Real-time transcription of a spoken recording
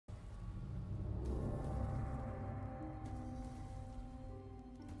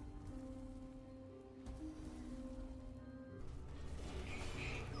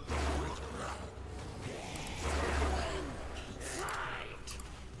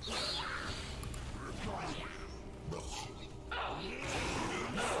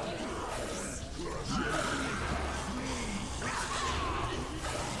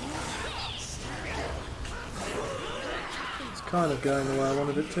kind of going the way I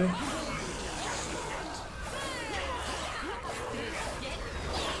wanted it to.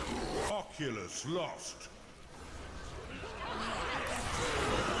 Oculus lost.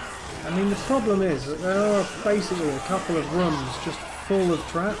 I mean, the problem is that there are basically a couple of rooms just full of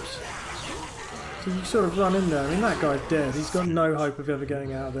traps. So you sort of run in there. I mean, that guy's dead. He's got no hope of ever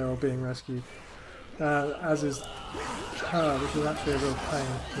getting out of there or being rescued. As is her, which is actually a real pain.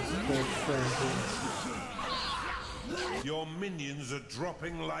 They're very important. Your minions are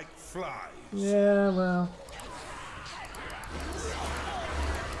dropping like flies. Yeah, well.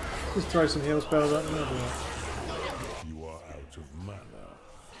 Just throw some heal spells at them. That'll be all right. You are out of mana.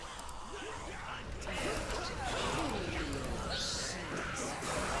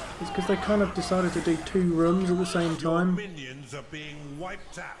 It's because they kind of decided to do 2 rooms at the same time. Your minions are being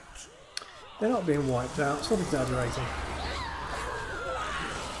wiped out. They're not being wiped out. Stop exaggerating.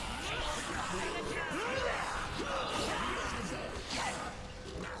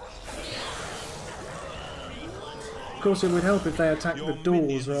 Of course, it would help if they attacked the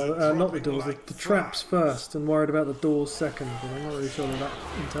doors, not the doors, the traps first, and worried about the doors second. But I'm not really sure they're that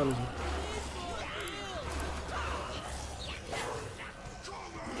intelligent.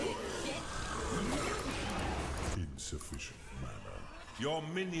 Insufficient mana. Your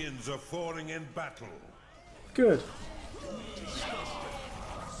minions are falling in battle. Good.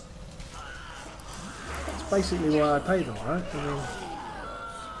 That's basically why I pay them, right? I mean,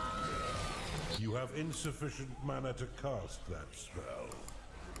 You have insufficient mana to cast that spell.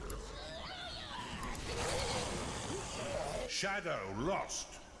 Shadow lost.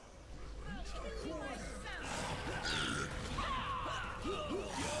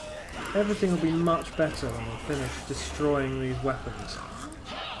 everything will be much better when we finish destroying these weapons,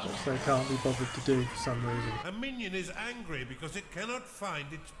 which they can't be bothered to do for some reason. A minion is angry because it cannot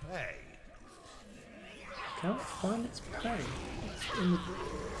find its pay. Can't find its pay. It's in the...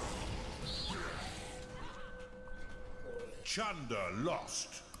 Chunder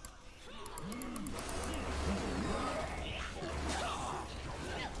lost.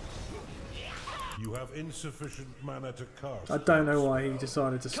 You have insufficient mana to cast. I don't know why he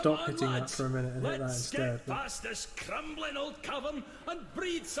decided to stop hitting that for a minute and hit that Let's instead. get past this crumbling old cavern and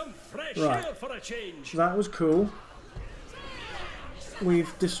breathe some fresh Right. air for a change. That was cool.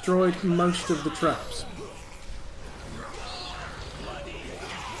 We've destroyed most of the traps.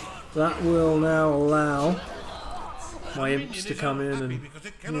 That will now allow my imps to come in and,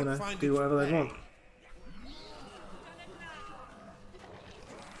 you know, do whatever they want.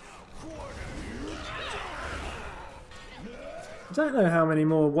 I don't know how many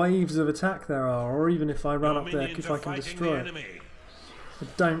more waves of attack there are, or even if I run up there, if I can destroy it.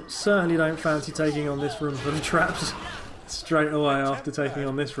 I certainly don't fancy taking on this room full of traps straight away after taking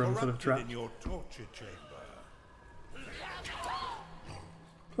on this room full of traps.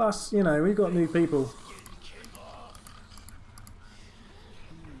 Plus, you know, we've got new people.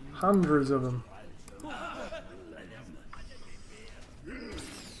 Hundreds of them.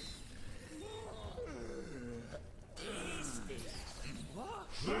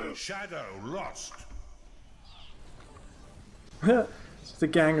 Shadow lost. It's a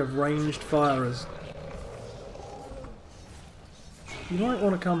gang of ranged firers. You might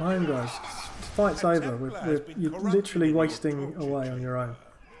want to come home, guys. The fight's over. You're literally wasting away on your own.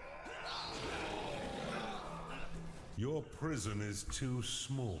 Your prison is too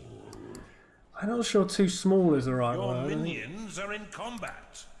small. I'm not sure too small is the right Your word. minions are in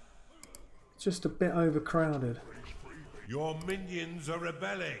combat. It's just a bit overcrowded. Your minions are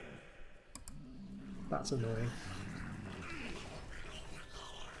rebelling. That's annoying.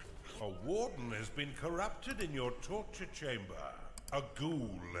 A warden has been corrupted in your torture chamber. A ghoul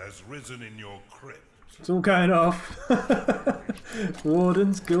has risen in your crypt. It's all going off.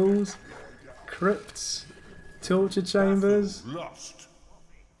 Wardens, ghouls, crypts, torture chambers. Lost.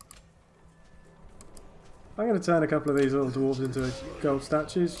 I'm going to turn a couple of these little dwarves into gold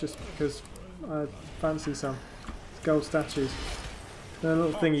statues just because I fancy some. Gold statues. They're a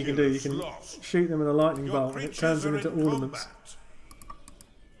little thing you can do. You can shoot them with a lightning bolt and it turns them into ornaments,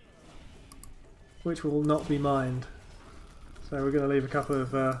 which will not be mined. So we're going to leave a couple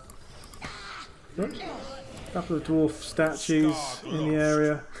of dwarf statues in the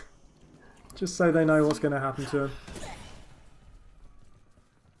area, just so they know what's going to happen to them.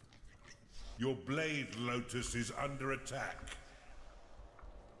 Your blade lotus is under attack.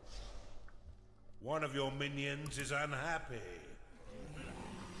 One of your minions is unhappy.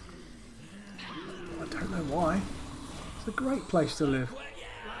 I don't know why. It's a great place to live.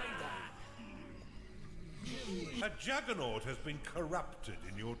 A juggernaut has been corrupted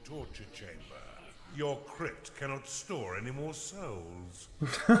in your torture chamber. Your crypt cannot store any more souls.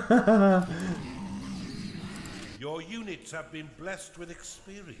 Your units have been blessed with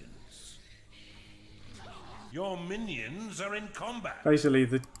experience. Your minions are in combat. Basically,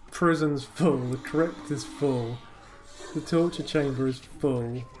 the prison's full, the crypt is full, the torture chamber is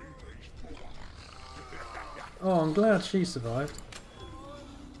full. Oh, I'm glad she survived.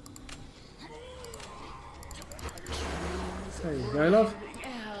 There you go, love.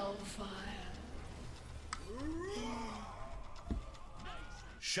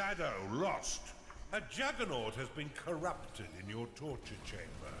 Shadow lost. A juggernaut has been corrupted in your torture chamber.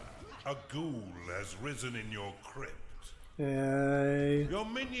 A ghoul has risen in your crypt. Yay. Your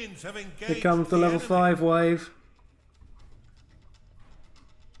minions have engaged. Here comes the level 5 wave.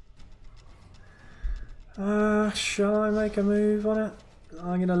 Shall I make a move on it?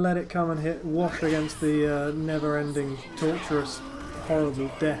 I'm going to let it come and hit wash against the never-ending, torturous,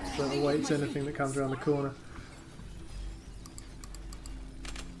 horrible death that awaits anything that comes around the corner.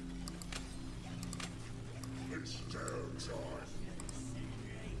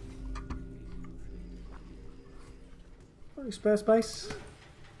 Spare space.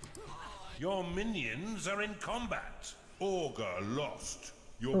 Your minions are in combat. Augur lost.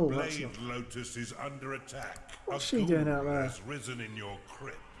 Your blade lotus is under attack. What's she doing out there? Has risen in your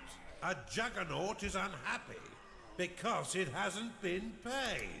crypt. A juggernaut is unhappy because it hasn't been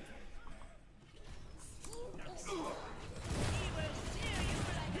paid.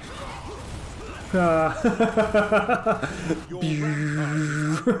 Your rampart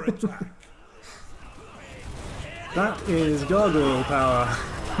is under attack. That is gargoyle power.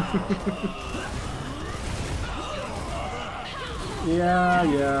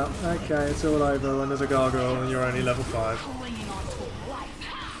 Yeah. Okay, it's all over when there's a gargoyle and you're only level 5.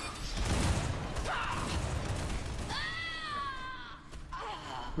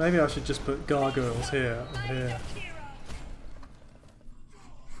 Maybe I should just put gargoyles here and here.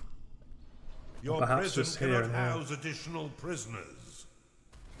 Your Perhaps just here and here. house additional prisoners.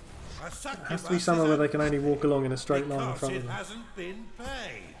 It has to be somewhere where they can only walk along in a straight line in front of them. It hasn't been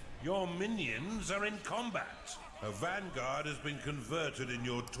paid. Your minions are in combat. A vanguard has been converted in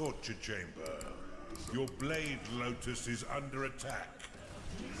your torture chamber. Your blade lotus is under attack.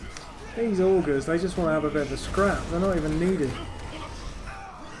 These augurs, they just want to have a bit of a scrap. They're not even needed.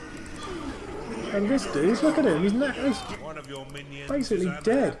 And this dude, look at him. He's One of your minions basically is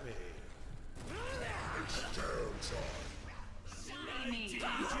dead. unhappy.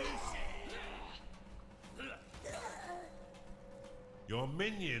 Your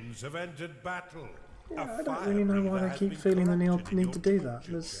minions have entered battle. Yeah, I don't really know why they keep feeling the need to do that.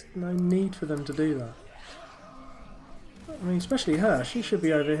 There's no need for them to do that. I mean, especially her. She should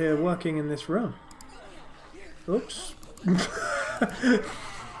be over here working in this room. Oops.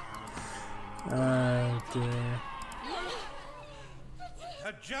 Oh dear.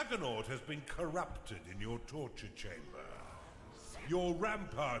 A juggernaut has been corrupted in your torture chamber. Your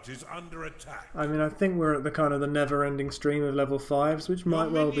rampart is under attack. I mean, I think we're at the kind of the never-ending stream of level 5s, which might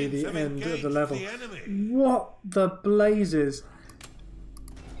well be the end of the level. What the blazes?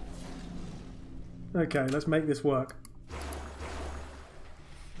 Okay, let's make this work.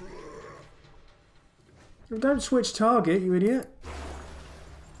 Don't switch target, you idiot.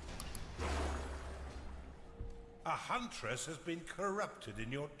 A huntress has been corrupted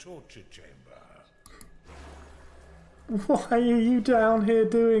in your torture chamber. Why are you down here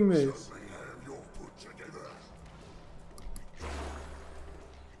doing this?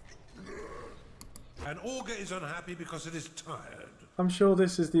 An augur is unhappy because it is tired. I'm sure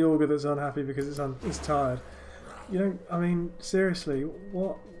this is the augur that's unhappy because it's tired. You don't. I mean, seriously,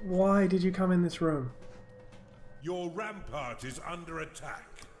 what? Why did you come in this room? Your rampart is under attack.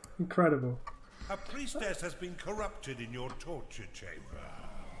 Incredible. A priestess has been corrupted in your torture chamber.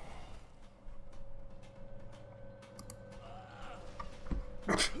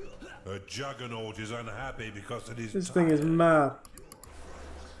 A juggernaut is unhappy because it is This tired. thing is mad.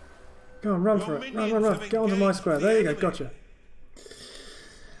 Go on, run for it. Run. Get onto my square. There you go, gotcha.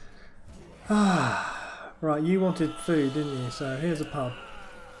 Ah, right, you wanted food, didn't you? So here's a pub.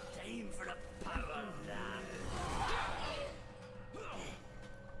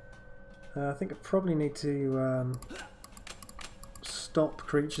 I think I probably need to stop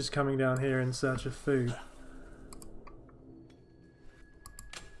creatures coming down here in search of food.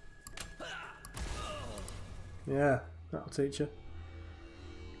 Yeah, that'll teach you.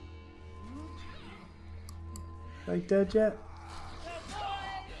 Are they dead yet?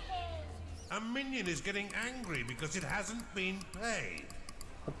 A minion is getting angry because it hasn't been paid.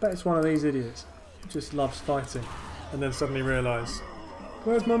 I bet it's one of these idiots who just loves fighting and then suddenly realise,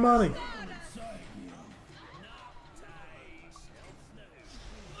 where's my money?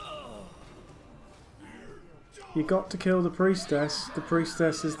 You got to kill the priestess. The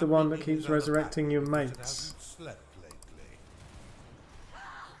priestess is the one that keeps resurrecting your mates. Slept lately.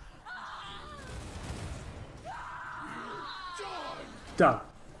 Done.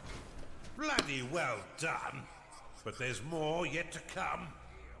 Bloody well done. But there's more yet to come.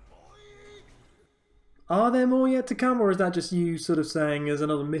 Are there more yet to come, or is that just you sort of saying there's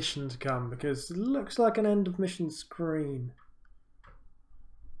another mission to come? Because it looks like an end of mission screen.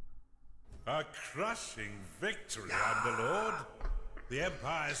 A crushing victory, Underlord. The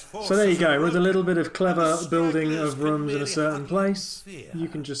Empire's forces. So there you go, with a little bit of clever building of rooms in a certain place, you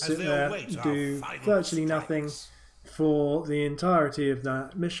can just sit there and do virtually nothing for the entirety of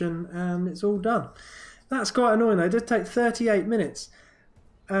that mission, and it's all done. That's quite annoying though. It did take 38 minutes,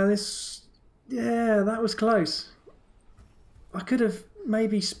 and this, yeah, that was close. I could have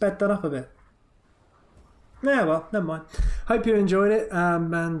maybe sped that up a bit. Yeah, well, never mind. Hope you enjoyed it,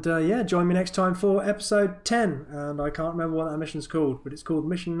 and yeah, join me next time for episode 10, and I can't remember what that mission's called, but it's called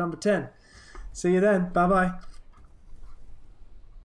mission number 10. See you then. Bye bye.